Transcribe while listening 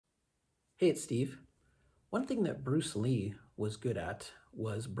Hey, it's Steve. One thing that Bruce Lee was good at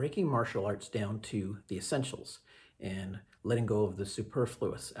was breaking martial arts down to the essentials and letting go of the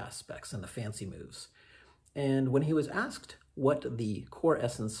superfluous aspects and the fancy moves. And when he was asked what the core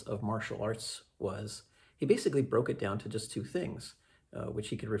essence of martial arts was, he basically broke it down to just two things, which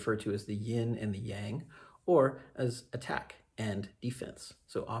he could refer to as the yin and the yang, or as attack and defense,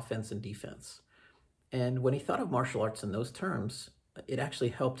 so offense and defense. And when he thought of martial arts in those terms, it actually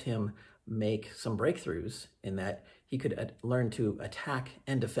helped him make some breakthroughs in that he could learn to attack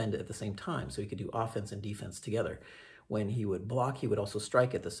and defend at the same time. So he could do offense and defense together. When he would block, he would also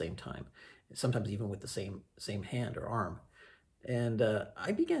strike at the same time, sometimes even with the same hand or arm. And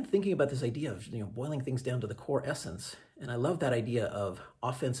I began thinking about this idea of boiling things down to the core essence. And I love that idea of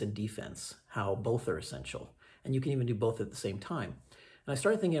offense and defense, how both are essential. And you can even do both at the same time. And I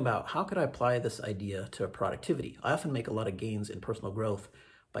started thinking about how could I apply this idea to productivity. I often make a lot of gains in personal growth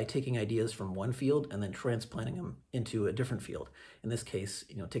by taking ideas from one field and then transplanting them into a different field. In this case,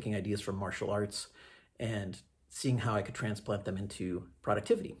 taking ideas from martial arts and seeing how I could transplant them into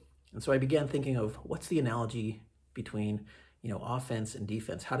productivity. And so I began thinking of what's the analogy between offense and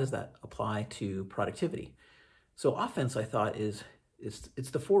defense? How does that apply to productivity? So offense, I thought,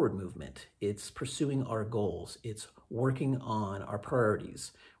 it's the forward movement. It's pursuing our goals. It's working on our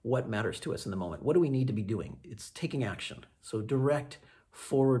priorities. What matters to us in the moment? What do we need to be doing? It's taking action. So direct,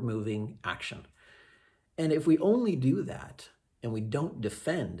 forward-moving action. And if we only do that and we don't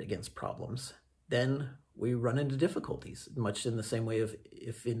defend against problems, then we run into difficulties, much in the same way of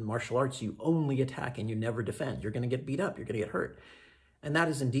if in martial arts you only attack and you never defend, you're going to get beat up, you're going to get hurt. And that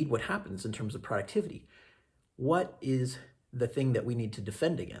is indeed what happens in terms of productivity. What is the thing that we need to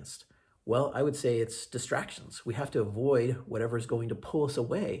defend against? Well, I would say it's distractions. We have to avoid whatever is going to pull us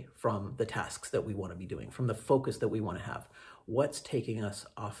away from the tasks that we want to be doing, from the focus that we want to have. What's taking us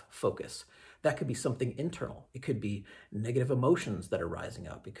off focus? That could be something internal. It could be negative emotions that are rising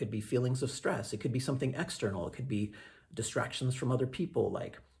up. It could be feelings of stress. It could be something external. It could be distractions from other people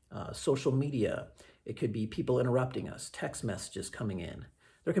like social media. It could be people interrupting us, text messages coming in.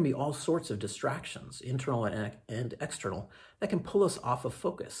 There can be all sorts of distractions, internal and external, that can pull us off of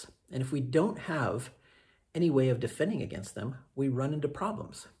focus. And if we don't have any way of defending against them, we run into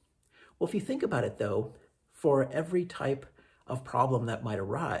problems. Well, if you think about it though, for every type of problem that might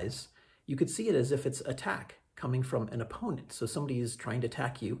arise, you could see it as if it's attack coming from an opponent. So somebody is trying to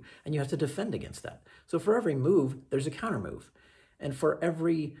attack you and you have to defend against that. So for every move, there's a counter move. And for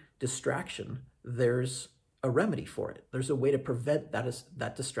every distraction, there's a remedy for it. There's a way to prevent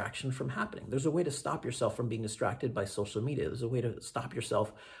that distraction from happening. There's a way to stop yourself from being distracted by social media. There's a way to stop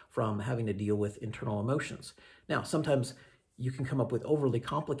yourself from having to deal with internal emotions. Now, sometimes you can come up with overly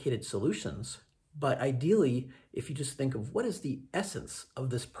complicated solutions, but ideally, if you just think of what is the essence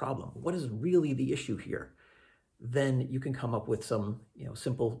of this problem, what is really the issue here, then you can come up with some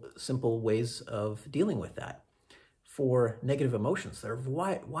simple ways of dealing with that. For negative emotions, there are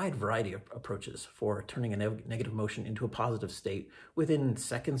a wide variety of approaches for turning a negative emotion into a positive state within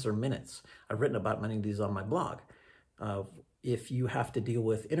seconds or minutes. I've written about many of these on my blog. If you have to deal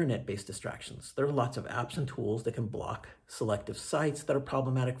with internet-based distractions, there are lots of apps and tools that can block selective sites that are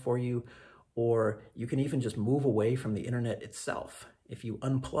problematic for you, or you can even just move away from the internet itself. If you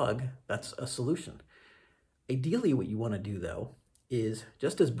unplug, that's a solution. Ideally, what you want to do, though, is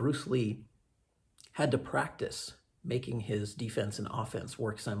just as Bruce Lee had to practice making his defense and offense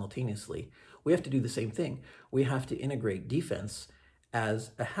work simultaneously, we have to do the same thing. We have to integrate defense as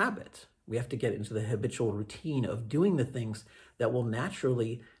a habit. We have to get into the habitual routine of doing the things that will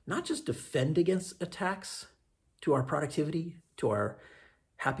naturally not just defend against attacks to our productivity, to our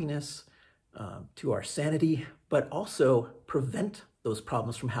happiness, to our sanity, but also prevent those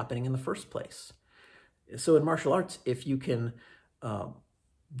problems from happening in the first place. So in martial arts, if you can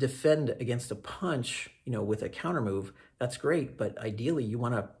defend against a punch, with a counter move, that's great, but ideally you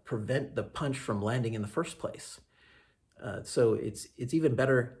want to prevent the punch from landing in the first place. So it's even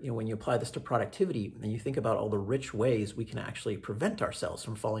better, when you apply this to productivity and you think about all the rich ways we can actually prevent ourselves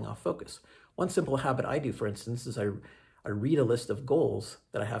from falling off focus. One simple habit I do, for instance, is I read a list of goals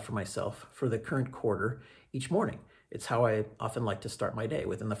that I have for myself for the current quarter each morning. It's how I often like to start my day.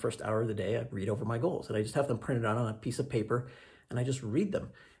 Within the first hour of the day, I read over my goals and I just have them printed out on a piece of paper and I just read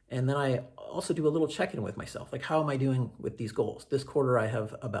them. And then I also do a little check-in with myself, like how am I doing with these goals? This quarter I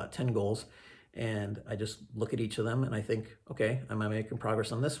have about 10 goals and I just look at each of them and I think, okay, am I making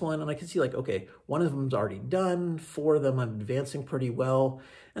progress on this one? And I can see like, okay, one of them's already done, 4 of them I'm advancing pretty well,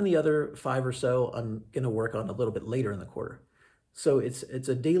 and the other 5 or so I'm gonna work on a little bit later in the quarter. So it's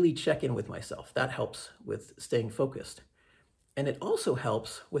a daily check-in with myself. That helps with staying focused. And it also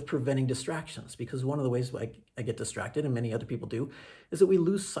helps with preventing distractions, because one of the ways I get distracted, and many other people do, is that we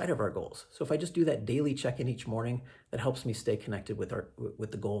lose sight of our goals. So if I just do that daily check-in each morning, that helps me stay connected with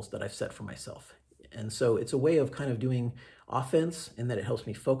the goals that I've set for myself. And so it's a way of kind of doing offense in that it helps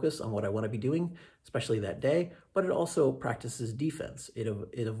me focus on what I want to be doing, especially that day, but it also practices defense.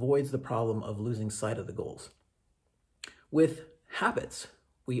 It avoids the problem of losing sight of the goals. With habits,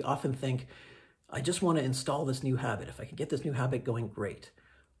 we often think, I just want to install this new habit. If I can get this new habit going, great.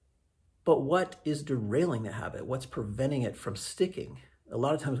 But what is derailing the habit? What's preventing it from sticking? A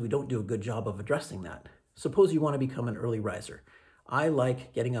lot of times we don't do a good job of addressing that. Suppose you want to become an early riser. I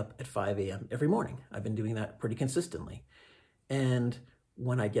like getting up at 5 a.m. every morning. I've been doing that pretty consistently. And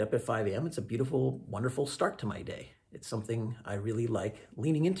when I get up at 5 a.m., it's a beautiful, wonderful start to my day. It's something I really like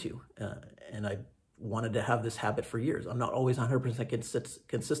leaning into. And I wanted to have this habit for years. I'm not always 100%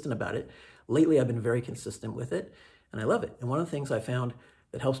 consistent about it. Lately, I've been very consistent with it, and I love it. And one of the things I found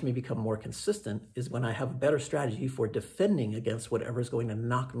that helps me become more consistent is when I have a better strategy for defending against whatever is going to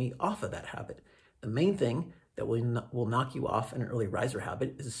knock me off of that habit. The main thing that will knock you off an early riser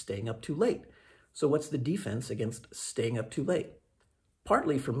habit is staying up too late. So what's the defense against staying up too late?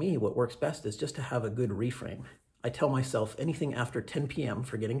 Partly for me, what works best is just to have a good reframe. I tell myself anything after 10 p.m.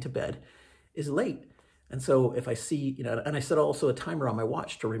 for getting to bed is late. And so if I see, and I set also a timer on my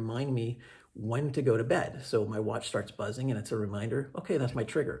watch to remind me when to go to bed. So my watch starts buzzing and it's a reminder, okay, that's my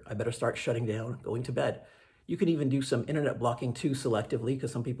trigger. I better start shutting down, going to bed. You can even do some internet blocking too selectively,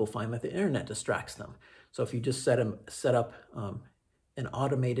 because some people find that the internet distracts them. So if you just set up an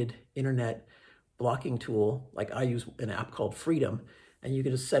automated internet blocking tool, like I use an app called Freedom, and you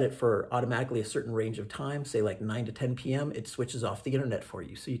can just set it for automatically a certain range of time, say like 9 to 10 p.m., it switches off the internet for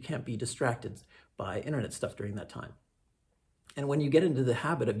you. So you can't be distracted by internet stuff during that time. And when you get into the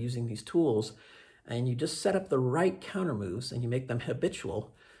habit of using these tools and you just set up the right counter moves and you make them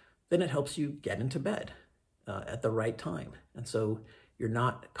habitual, then it helps you get into bed at the right time. And so you're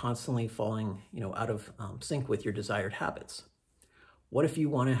not constantly falling, out of sync with your desired habits. What if you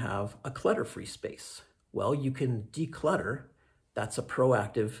want to have a clutter-free space? Well, you can declutter. That's a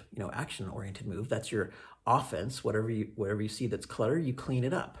proactive, action-oriented move. That's your offense. Whatever you see that's clutter, you clean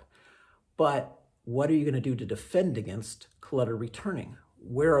it up. But what are you going to do to defend against clutter returning?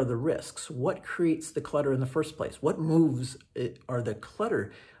 Where are the risks? What creates the clutter in the first place? What moves are the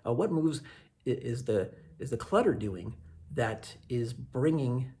clutter? What moves is the clutter doing that is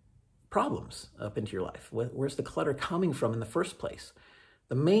bringing problems up into your life? Where's the clutter coming from in the first place?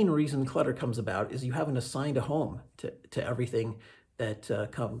 The main reason clutter comes about is you haven't assigned a home to everything that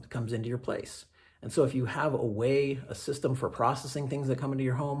comes into your place. And so if you have a system for processing things that come into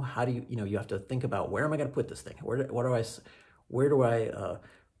your home, how do you have to think about, where am I going to put this thing? Where do I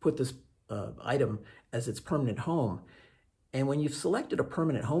put this item as its permanent home? And when you've selected a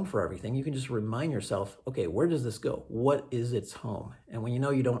permanent home for everything, you can just remind yourself, okay, where does this go? What is its home? And when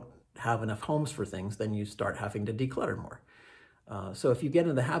you don't have enough homes for things, then you start having to declutter more. So if you get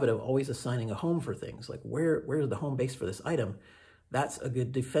into the habit of always assigning a home for things, like where's the home base for this item, that's a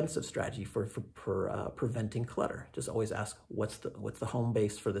good defensive strategy for preventing clutter. Just always ask, what's the home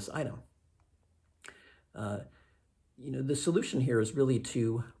base for this item? The solution here is really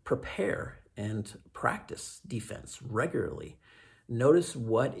to prepare and practice defense regularly. Notice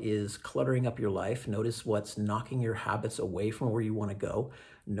what is cluttering up your life. Notice what's knocking your habits away from where you want to go.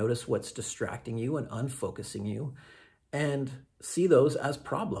 Notice what's distracting you and unfocusing you. And see those as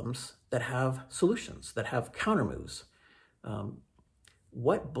problems that have solutions, that have counter moves.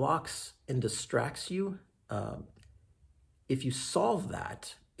 What blocks and distracts you? If you solve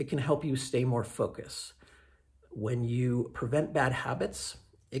that, it can help you stay more focused. When you prevent bad habits,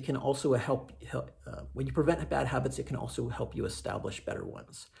 it can also when you prevent bad habits, it can also help you establish better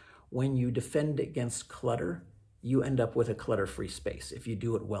ones. When you defend against clutter, you end up with a clutter-free space if you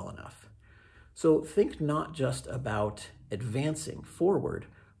do it well enough. So think not just about advancing forward,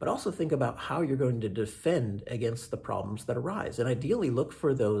 but also think about how you're going to defend against the problems that arise. And ideally look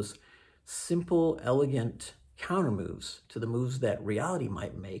for those simple, elegant counter moves to the moves that reality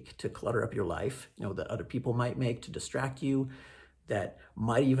might make to clutter up your life, that other people might make to distract you, that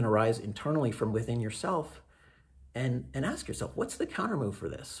might even arise internally from within yourself. And ask yourself, what's the counter move for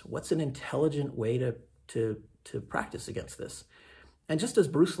this? What's an intelligent way to practice against this? And just as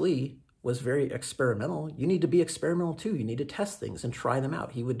Bruce Lee was very experimental, you need to be experimental too. You need to test things and try them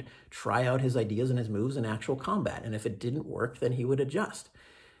out. He would try out his ideas and his moves in actual combat. And if it didn't work, then he would adjust.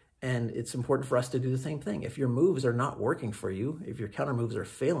 And it's important for us to do the same thing. If your moves are not working for you, if your counter moves are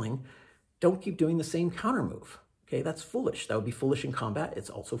failing, don't keep doing the same counter move. Okay, that's foolish. That would be foolish in combat.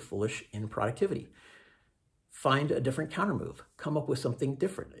 It's also foolish in productivity. find a different counter move, come up with something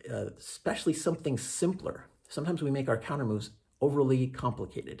different, especially something simpler. Sometimes we make our counter moves overly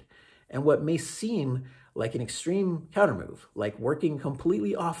complicated. And what may seem like an extreme counter move, like working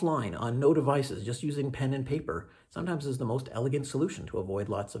completely offline on no devices, just using pen and paper, sometimes is the most elegant solution to avoid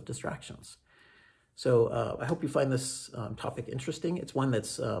lots of distractions. So I hope you find this topic interesting. It's one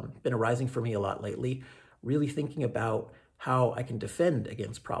that's been arising for me a lot lately, really thinking about how I can defend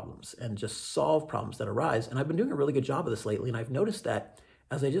against problems and just solve problems that arise. And I've been doing a really good job of this lately, and I've noticed that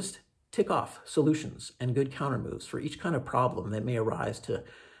as I just tick off solutions and good counter moves for each kind of problem that may arise to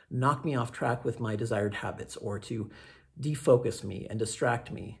knock me off track with my desired habits or to defocus me and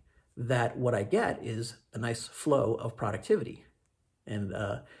distract me, that what I get is a nice flow of productivity. And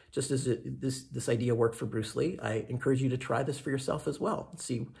just as this idea worked for Bruce Lee, I encourage you to try this for yourself as well and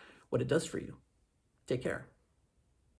see what it does for you. Take care.